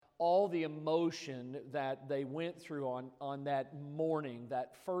all the emotion that they went through on that morning,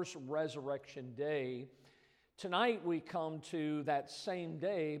 that first resurrection day. Tonight we come to that same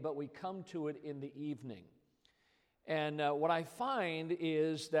day, but we come to it in the evening. And what I find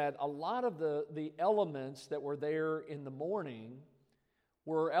is that a lot of the elements that were there in the morning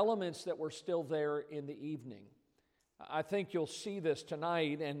were elements that were still there in the evening. I think you'll see this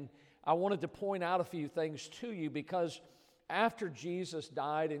tonight, and I wanted to point out a few things to you because after Jesus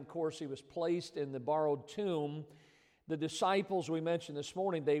died, and of course he was placed in the borrowed tomb, the disciples we mentioned this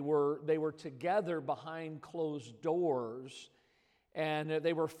morning, they were together behind closed doors, and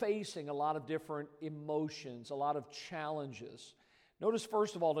they were facing a lot of different emotions, a lot of challenges. Notice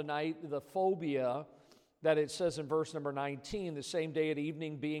first of all tonight the phobia that it says in verse number 19, the same day at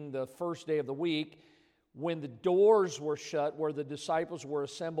evening being the first day of the week, when the doors were shut where the disciples were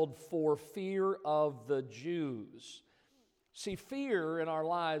assembled for fear of the Jews. See, fear in our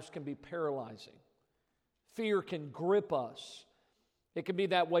lives can be paralyzing. Fear can grip us. It can be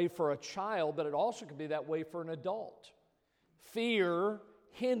that way for a child, but it also can be that way for an adult. Fear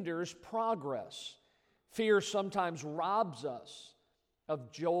hinders progress. Fear sometimes robs us of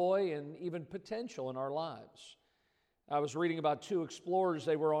joy and even potential in our lives. I was reading about two explorers.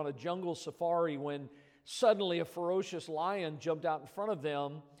 They were on a jungle safari when suddenly a ferocious lion jumped out in front of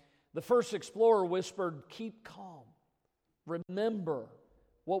them. The first explorer whispered, "Keep calm. Remember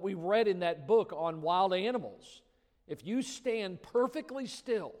what we read in that book on wild animals. If you stand perfectly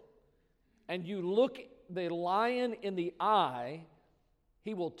still and you look the lion in the eye,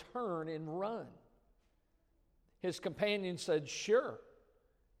 he will turn and run." His companion said, "Sure."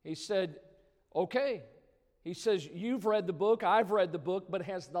 He said, "Okay." He says, "You've read the book, I've read the book, but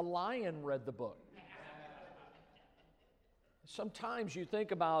has the lion read the book?" Sometimes you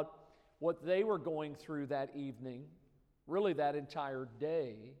think about what they were going through that evening, really that entire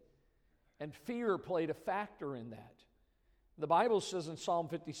day, and fear played a factor in that. The Bible says in Psalm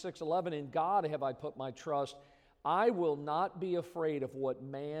 56:11, "In God have I put my trust. I will not be afraid of what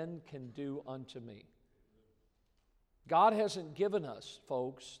man can do unto me." God hasn't given us,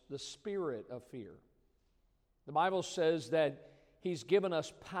 folks, the spirit of fear. The Bible says that He's given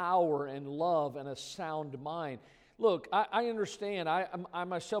us power and love and a sound mind. Look, I understand. I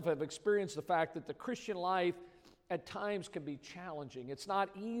myself have experienced the fact that the Christian life at times can be challenging. It's not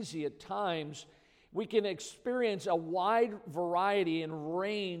easy at times. We can experience a wide variety and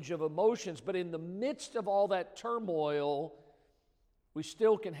range of emotions, but in the midst of all that turmoil, we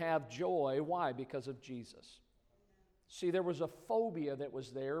still can have joy. Why? Because of Jesus. See, there was a phobia that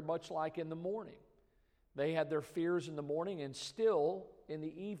was there, much like in the morning. They had their fears in the morning and still in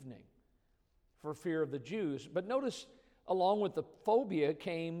the evening for fear of the Jews. But notice, along with the phobia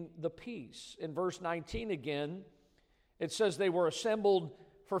came the peace. In verse 19 again, it says they were assembled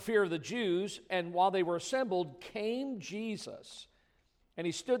for fear of the Jews, and while they were assembled, came Jesus. And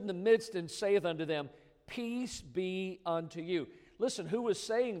he stood in the midst and saith unto them, "Peace be unto you." Listen, who was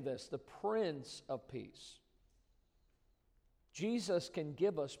saying this? The Prince of Peace. Jesus can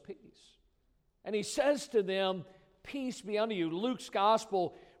give us peace. And he says to them, "Peace be unto you." Luke's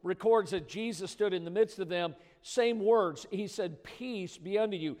gospel records that Jesus stood in the midst of them. Same words. He said, "Peace be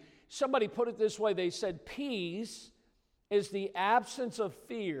unto you." Somebody put it this way. They said, peace is the absence of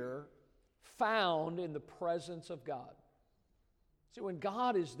fear found in the presence of God. See, when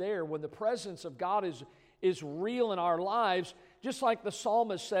God is there, when the presence of God is real in our lives, just like the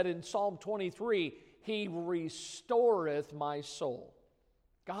psalmist said in Psalm 23, "He restoreth my soul."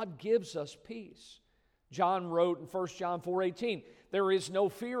 God gives us peace. John wrote in 1 John 4:18, "There is no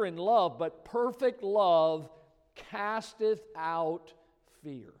fear in love, but perfect love casteth out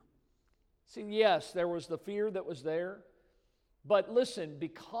fear." See, yes, there was the fear that was there, but listen,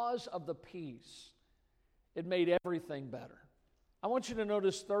 because of the peace, it made everything better. I want you to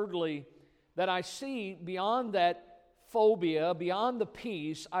notice, thirdly, that I see beyond that phobia, beyond the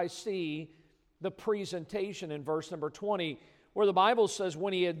peace, I see the presentation in verse number 20, where the Bible says,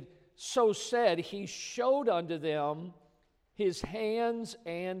 when he had so said, he showed unto them his hands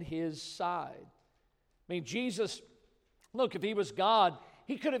and his side. I mean, Jesus, look, if he was God,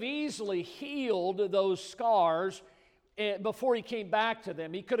 he could have easily healed those scars before he came back to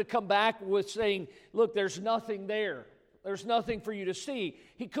them. He could have come back with saying, "Look, there's nothing there. There's nothing for you to see."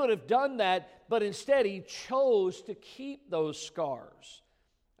 He could have done that, but instead he chose to keep those scars.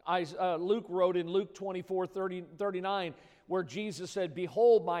 Luke wrote in Luke 24:39, where Jesus said,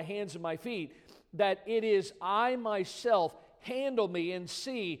 "Behold my hands and my feet, that it is I myself, handle me and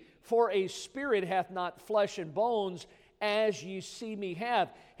see, for a spirit hath not flesh and bones, as ye see me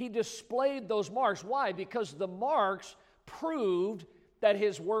have." He displayed those marks. Why? Because the marks proved that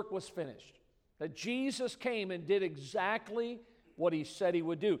his work was finished. That Jesus came and did exactly what he said he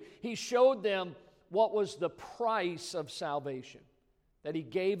would do. He showed them what was the price of salvation. That he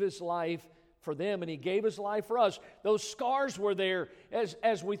gave his life for them, and he gave his life for us. Those scars were there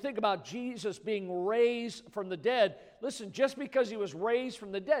as we think about Jesus being raised from the dead. Listen, just because he was raised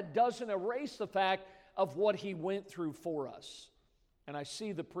from the dead doesn't erase the fact of what he went through for us. And I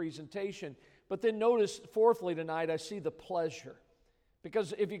see the presentation. But then notice, fourthly tonight, I see the pleasure.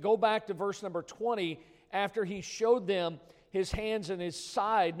 Because if you go back to verse number 20, after he showed them his hands and his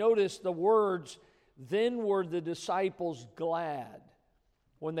side, notice the words, then were the disciples glad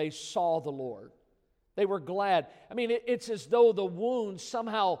when they saw the Lord. They were glad. I mean, it's as though the wounds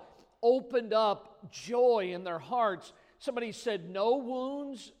somehow opened up joy in their hearts. Somebody said, no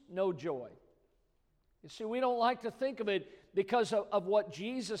wounds, no joy. You see, we don't like to think of it because of what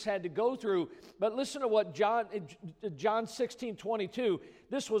Jesus had to go through. But listen to what John 16:22,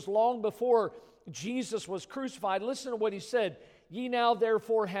 this was long before Jesus was crucified. Listen to what he said. Ye now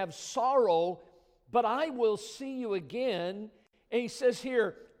therefore have sorrow, but I will see you again. And he says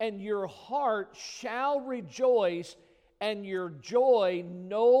here, and your heart shall rejoice, and your joy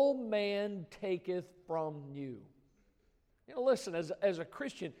no man taketh from you. You know, listen, as a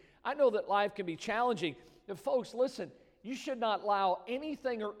Christian, I know that life can be challenging. And folks, listen, you should not allow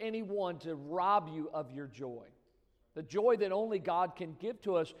anything or anyone to rob you of your joy. The joy that only God can give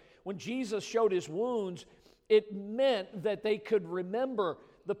to us. When Jesus showed his wounds, it meant that they could remember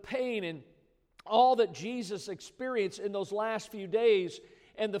the pain and all that Jesus experienced in those last few days,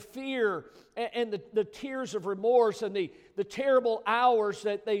 and the fear and the tears of remorse and the terrible hours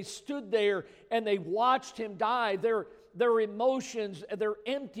that they stood there and they watched him die. Their emotions, their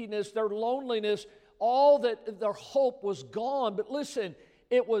emptiness, their loneliness, all that their hope was gone. But listen,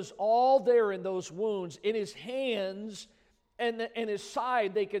 it was all there in those wounds. In his hands and his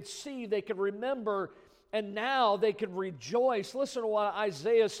side, they could see, they could remember, and now they could rejoice. Listen to what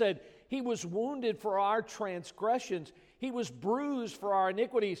Isaiah said. He was wounded for our transgressions. He was bruised for our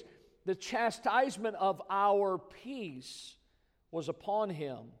iniquities. The chastisement of our peace was upon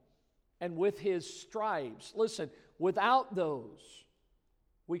him. And with his stripes, listen, without those,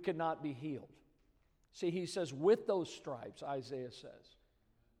 we could not be healed. See, he says, with those stripes, Isaiah says.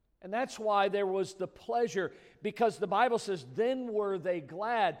 And that's why there was the pleasure, because the Bible says, then were they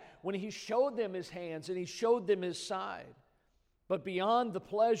glad when he showed them his hands and he showed them his side. But beyond the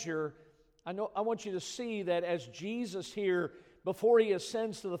pleasure, I want you to see that as Jesus here, before he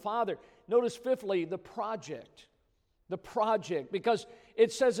ascends to the Father, notice fifthly, the project. The project, because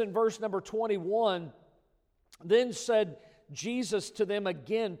it says in verse number 21, then said Jesus to them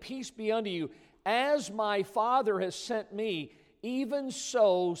again, peace be unto you. As my Father has sent me, even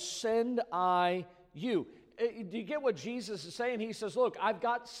so send I you. Do you get what Jesus is saying? He says, look, I've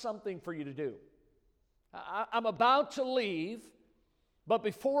got something for you to do. I'm about to leave, but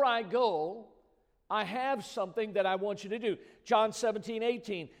before I go, I have something that I want you to do. John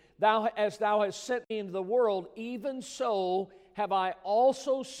 17:18, as thou hast sent me into the world, even so have I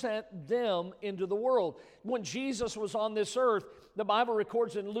also sent them into the world. When Jesus was on this earth, the Bible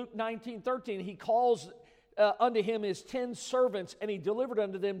records in Luke 19:13, he calls unto him his 10 servants, and he delivered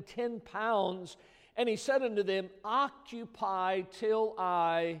unto them 10 pounds, and he said unto them, occupy till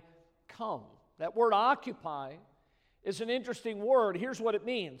I come. That word occupy is an interesting word. Here's what it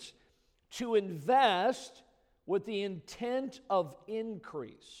means: to invest with the intent of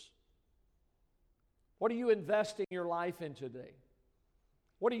increase. What are you investing your life in today?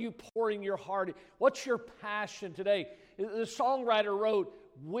 What are you pouring your heart in? What's your passion today? The songwriter wrote,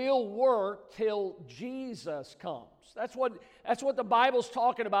 we'll work till Jesus comes. That's what the Bible's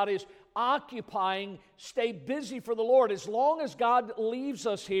talking about, is occupying, stay busy for the Lord. As long as God leaves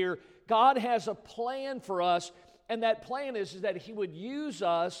us here, God has a plan for us, and that plan is that he would use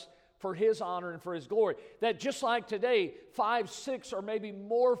us for his honor and for his glory. That just like today, 5, 6, or maybe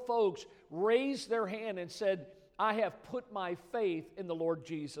more folks raised their hand and said, I have put my faith in the Lord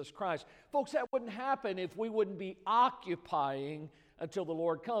Jesus Christ. Folks, that wouldn't happen if we wouldn't be occupying until the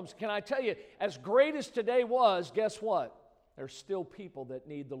Lord comes. Can I tell you, as great as today was, guess what? There's still people that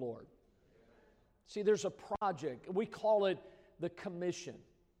need the Lord. See, there's a project. We call it the commission.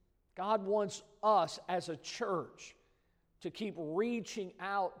 God wants us as a church to keep reaching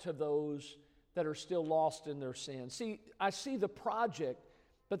out to those that are still lost in their sins. See, I see the project,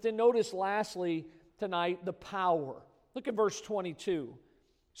 but then notice lastly tonight the power. Look at verse 22.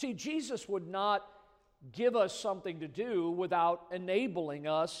 See, Jesus would not give us something to do without enabling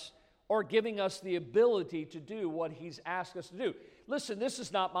us or giving us the ability to do what he's asked us to do. Listen, this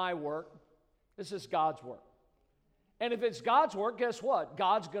is not my work. This is God's work. And if it's God's work, guess what?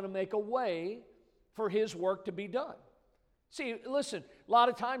 God's going to make a way for His work to be done. See, listen, a lot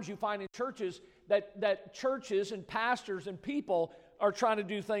of times you find in churches that churches and pastors and people are trying to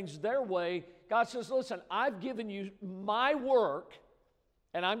do things their way. God says, listen, I've given you my work,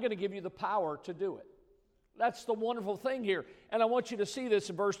 and I'm going to give you the power to do it. That's the wonderful thing here. And I want you to see this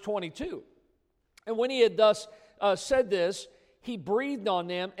in verse 22. And when he had thus said this, he breathed on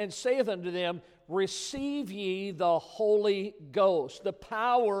them and saith unto them, receive ye the Holy Ghost, the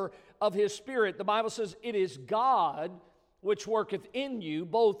power of His Spirit. The Bible says, it is God which worketh in you,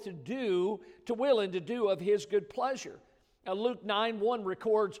 both to will and to do of His good pleasure. Now Luke 9:1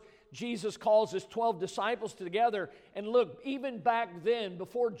 records Jesus calls His 12 disciples together. And look, even back then,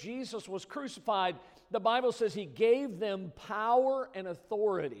 before Jesus was crucified, the Bible says He gave them power and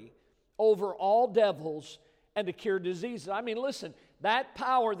authority over all devils and to cure diseases. I mean, listen, that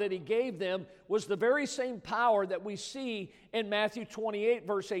power that He gave them was the very same power that we see in Matthew 28,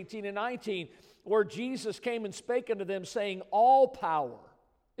 verse 18 and 19, where Jesus came and spake unto them, saying, all power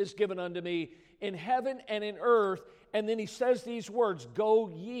is given unto me in heaven and in earth. And then He says these words, go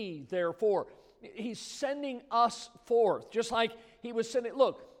ye therefore. He's sending us forth, just like He was sending.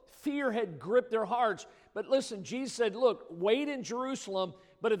 Look, fear had gripped their hearts. But listen, Jesus said, look, wait in Jerusalem,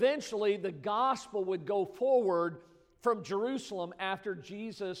 but eventually the gospel would go forward from Jerusalem after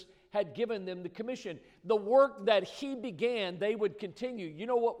Jesus had given them the commission. The work that He began, they would continue. You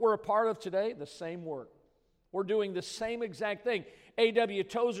know what we're a part of today? The same work. We're doing the same exact thing. A.W.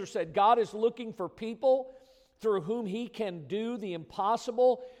 Tozer said, God is looking for people through whom He can do the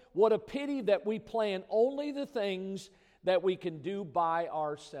impossible. What a pity that we plan only the things that we can do by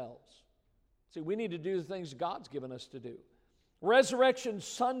ourselves. See, we need to do the things God's given us to do. Resurrection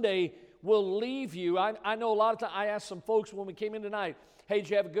Sunday will leave you. I know a lot of times, I asked some folks when we came in tonight, hey, did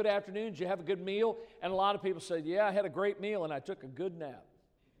you have a good afternoon? Did you have a good meal? And a lot of people said, yeah, I had a great meal and I took a good nap.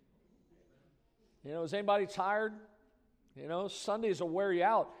 You know, is anybody tired? You know, Sundays will wear you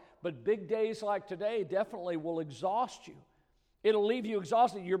out. But big days like today definitely will exhaust you. It'll leave you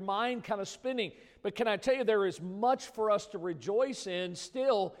exhausted, your mind kind of spinning. But can I tell you, there is much for us to rejoice in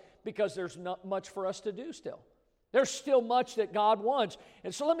still, because there's not much for us to do still. There's still much that God wants.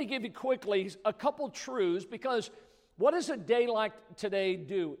 And so let me give you quickly a couple truths, because what does a day like today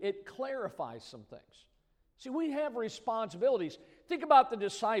do? It clarifies some things. See, we have responsibilities. Think about the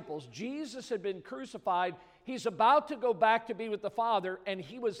disciples. Jesus had been crucified. He's about to go back to be with the Father, and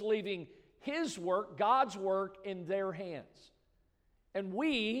He was leaving His work, God's work, in their hands. And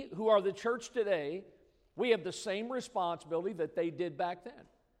we, who are the church today, we have the same responsibility that they did back then.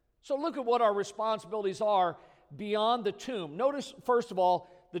 So look at what our responsibilities are beyond the tomb. Notice, first of all,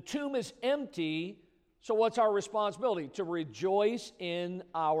 the tomb is empty, so what's our responsibility? To rejoice in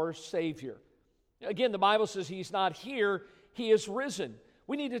our Savior. Again, the Bible says He's not here, He is risen.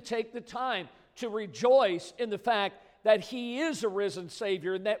 We need to take the time to rejoice in the fact that He is a risen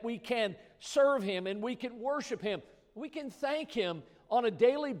Savior and that we can serve Him and we can worship Him. We can thank Him on a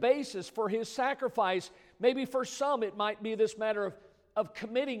daily basis for His sacrifice. Maybe for some it might be this matter of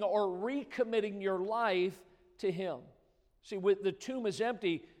committing or recommitting your life to Him. See, with the tomb is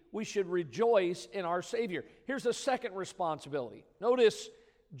empty, we should rejoice in our Savior. Here's the second responsibility. Notice,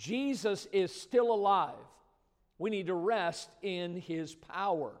 Jesus is still alive. We need to rest in His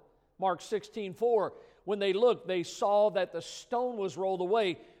power. Mark 16:4, when they looked, they saw that the stone was rolled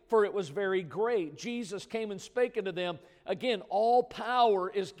away, for it was very great. Jesus came and spake unto them, again, all power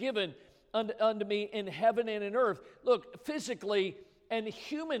is given unto me in heaven and in earth. Look, physically and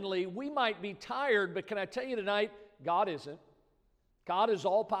humanly, we might be tired, but can I tell you tonight, God isn't. God is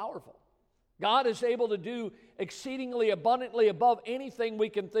all-powerful. God is able to do exceedingly abundantly above anything we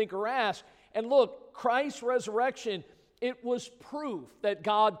can think or ask. And look, Christ's resurrection, it was proof that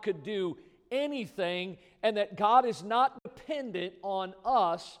God could do anything and that God is not dependent on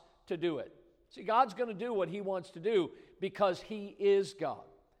us to do it. See, God's going to do what He wants to do because He is God.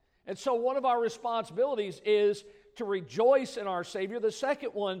 And so one of our responsibilities is to rejoice in our Savior. The second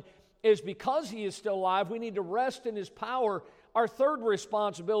one is because He is still alive, we need to rest in His power. Our third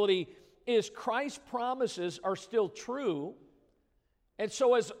responsibility is Christ's promises are still true. And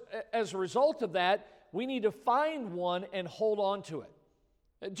so as a result of that, we need to find one and hold on to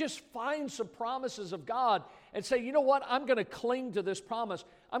it. Just find some promises of God and say, you know what, I'm going to cling to this promise.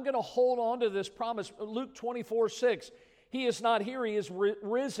 I'm going to hold on to this promise. Luke 24:6, He is not here, He is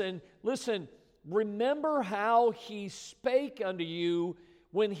risen. Listen, remember how He spake unto you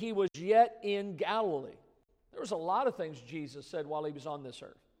when He was yet in Galilee. There was a lot of things Jesus said while He was on this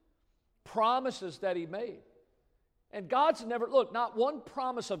earth. Promises that He made. And God's never, look, not one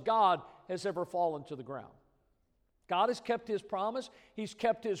promise of God has ever fallen to the ground. God has kept His promise. He's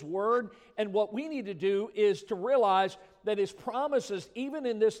kept His word. And what we need to do is to realize that His promises, even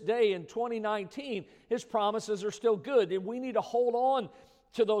in this day in 2019, His promises are still good. And we need to hold on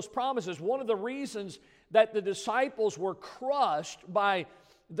to those promises. One of the reasons that the disciples were crushed by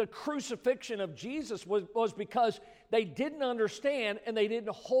the crucifixion of Jesus was because they didn't understand and they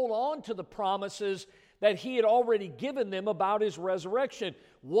didn't hold on to the promises that He had already given them about His resurrection.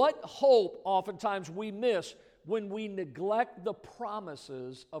 What hope oftentimes we miss when we neglect the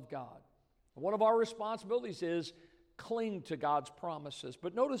promises of God. One of our responsibilities is cling to God's promises.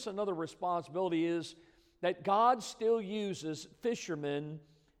 But notice another responsibility is that God still uses fishermen,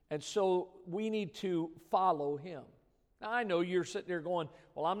 and so we need to follow Him. Now, I know you're sitting there going,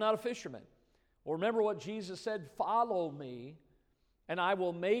 well, I'm not a fisherman. Well, remember what Jesus said, follow me, and I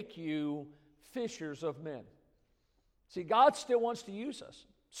will make you fishers of men. See, God still wants to use us.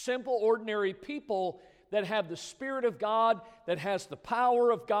 Simple, ordinary people that have the Spirit of God, that has the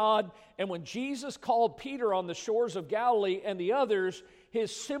power of God. And when Jesus called Peter on the shores of Galilee and the others,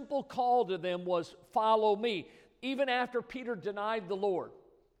 His simple call to them was, follow me. Even after Peter denied the Lord.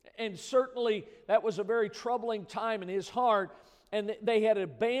 And certainly that was a very troubling time in his heart. And they had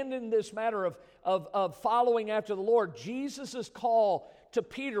abandoned this matter of following after the Lord. Jesus' call to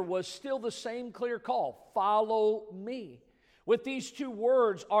Peter was still the same clear call, follow me. With these two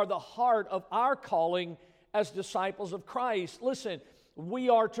words are the heart of our calling as disciples of Christ. Listen, we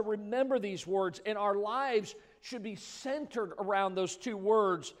are to remember these words, and our lives should be centered around those two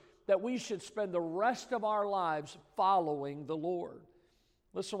words, that we should spend the rest of our lives following the Lord.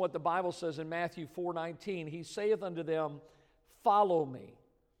 Listen to what the Bible says in Matthew 4:19. He saith unto them, follow me,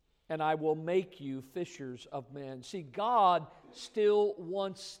 and I will make you fishers of men. See, God still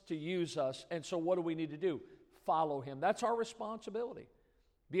wants to use us, and so what do we need to do? Follow Him. That's our responsibility.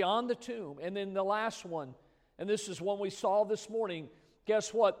 Beyond the tomb. And then the last one, and this is one we saw this morning,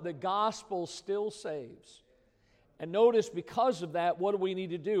 guess what? The gospel still saves. And notice, because of that, what do we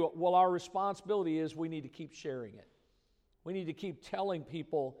need to do? Well, our responsibility is we need to keep sharing it. We need to keep telling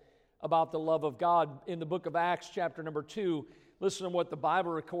people about the love of God. In the book of Acts, chapter number 2, listen to what the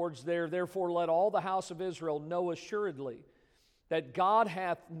Bible records there. Therefore, let all the house of Israel know assuredly that God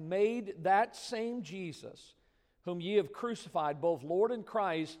hath made that same Jesus, whom ye have crucified, both Lord and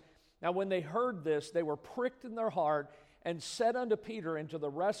Christ. Now when they heard this, they were pricked in their heart, and said unto Peter and to the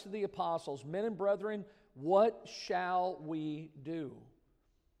rest of the apostles, men and brethren, what shall we do?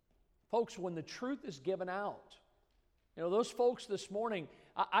 Folks, when the truth is given out, those folks this morning,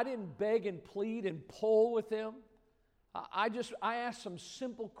 I didn't beg and plead and pull with them. I asked some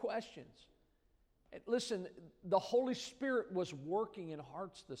simple questions. And listen, the Holy Spirit was working in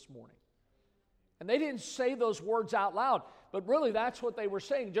hearts this morning. And they didn't say those words out loud, but really that's what they were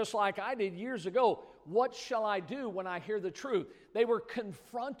saying, just like I did years ago. What shall I do when I hear the truth? They were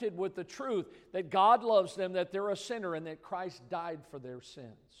confronted with the truth that God loves them, that they're a sinner, and that Christ died for their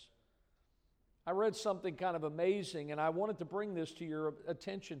sins. I read something kind of amazing, and I wanted to bring this to your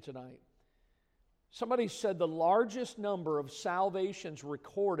attention tonight. Somebody said the largest number of salvations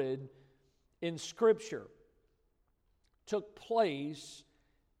recorded in Scripture took place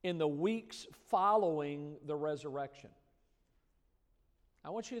in the weeks following the resurrection. I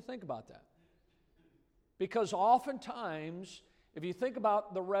want you to think about that. Because oftentimes, if you think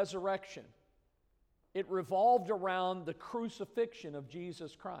about the resurrection, it revolved around the crucifixion of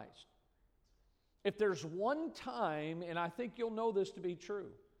Jesus Christ. If there's one time, and I think you'll know this to be true,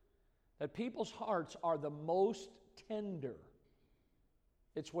 that people's hearts are the most tender,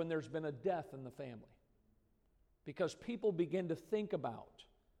 it's when there's been a death in the family. Because people begin to think about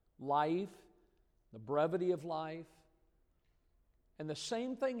life, the brevity of life. And the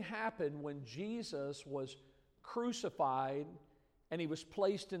same thing happened when Jesus was crucified and He was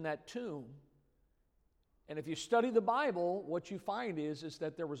placed in that tomb. And if you study the Bible, what you find is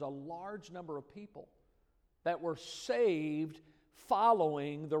that there was a large number of people that were saved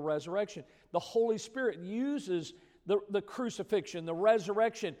following the resurrection. The Holy Spirit uses the crucifixion, the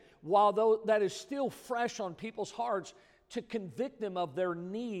resurrection, while that is still fresh on people's hearts, to convict them of their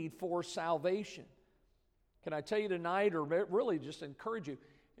need for salvation. Can I tell you tonight, or really just encourage you,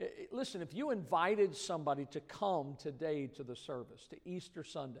 listen, if you invited somebody to come today to the service, to Easter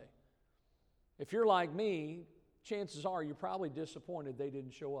Sunday, if you're like me, chances are you're probably disappointed they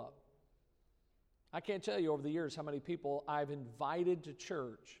didn't show up. I can't tell you over the years how many people I've invited to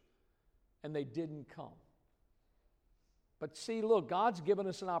church and they didn't come. But see, look, God's given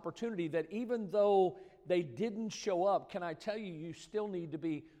us an opportunity that even though they didn't show up, can I tell you, you still need to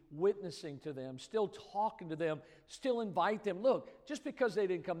be witnessing to them, still talking to them, still invite them. Look, just because they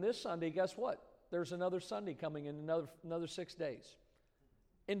didn't come this Sunday, guess what? there's another Sunday coming in another 6 days.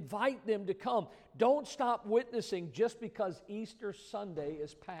 Invite them to come. Don't stop witnessing just because Easter Sunday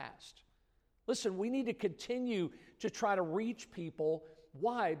is past. Listen, we need to continue to try to reach people.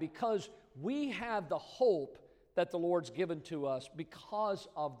 Why? Because we have the hope that the Lord's given to us because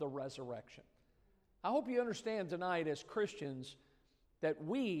of the resurrection. I hope you understand tonight as Christians that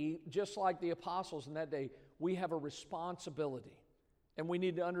we, just like the apostles in that day, we have a responsibility. And we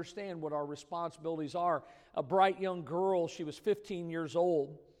need to understand what our responsibilities are. A bright young girl, she was 15 years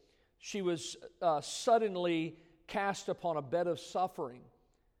old. She was suddenly cast upon a bed of suffering.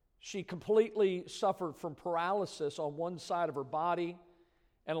 She completely suffered from paralysis on one side of her body.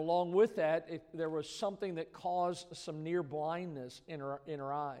 And along with that, there was something that caused some near blindness in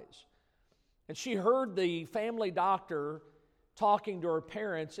her eyes. And she heard the family doctor talking to her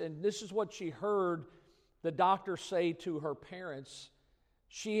parents, and this is what she heard the doctor say to her parents.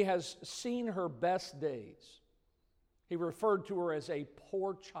 She has seen her best days. He referred to her as a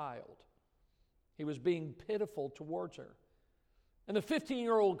poor child. He was being pitiful towards her. And the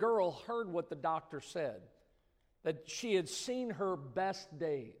 15-year-old girl heard what the doctor said, that she had seen her best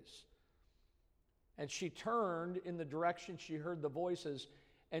days. And she turned in the direction she heard the voices,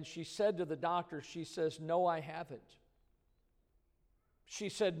 and she said to the doctor, she says, "No, I haven't." She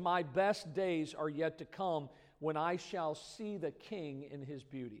said, "My best days are yet to come when I shall see the King in his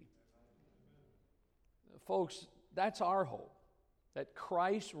beauty." Folks, that's our hope, that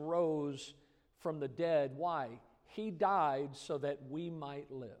Christ rose from the dead. Why? He died so that we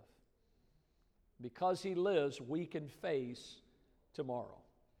might live. Because he lives, we can face tomorrow.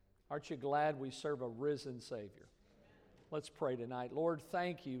 Aren't you glad we serve a risen Savior? Let's pray tonight. Lord,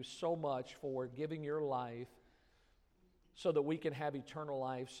 thank you so much for giving your life so that we can have eternal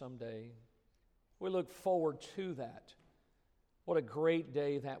life someday. We look forward to that. What a great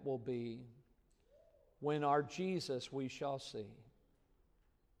day that will be when our Jesus we shall see.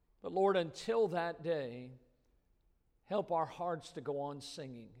 But Lord, until that day, help our hearts to go on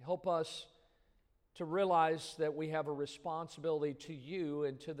singing. Help us to realize that we have a responsibility to you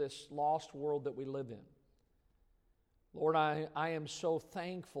and to this lost world that we live in. Lord, I am so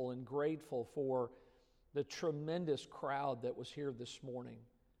thankful and grateful for the tremendous crowd that was here this morning.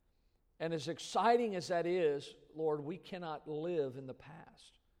 And as exciting as that is, Lord, we cannot live in the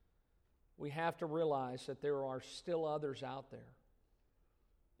past. We have to realize that there are still others out there.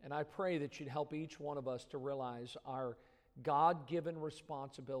 And I pray that you'd help each one of us to realize our God-given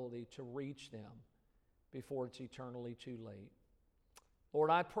responsibility to reach them before it's eternally too late. Lord,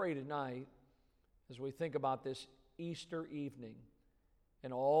 I pray tonight, as we think about this Easter evening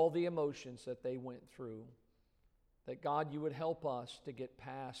and all the emotions that they went through, that God, you would help us to get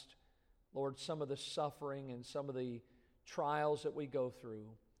past, Lord, some of the suffering and some of the trials that we go through,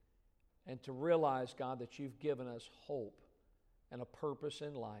 and to realize, God, that you've given us hope and a purpose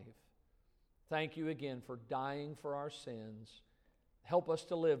in life. Thank you again for dying for our sins. Help us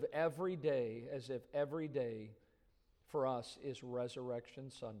to live every day as if every day for us is Resurrection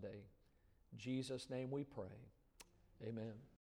Sunday. In Jesus' name we pray. Amen.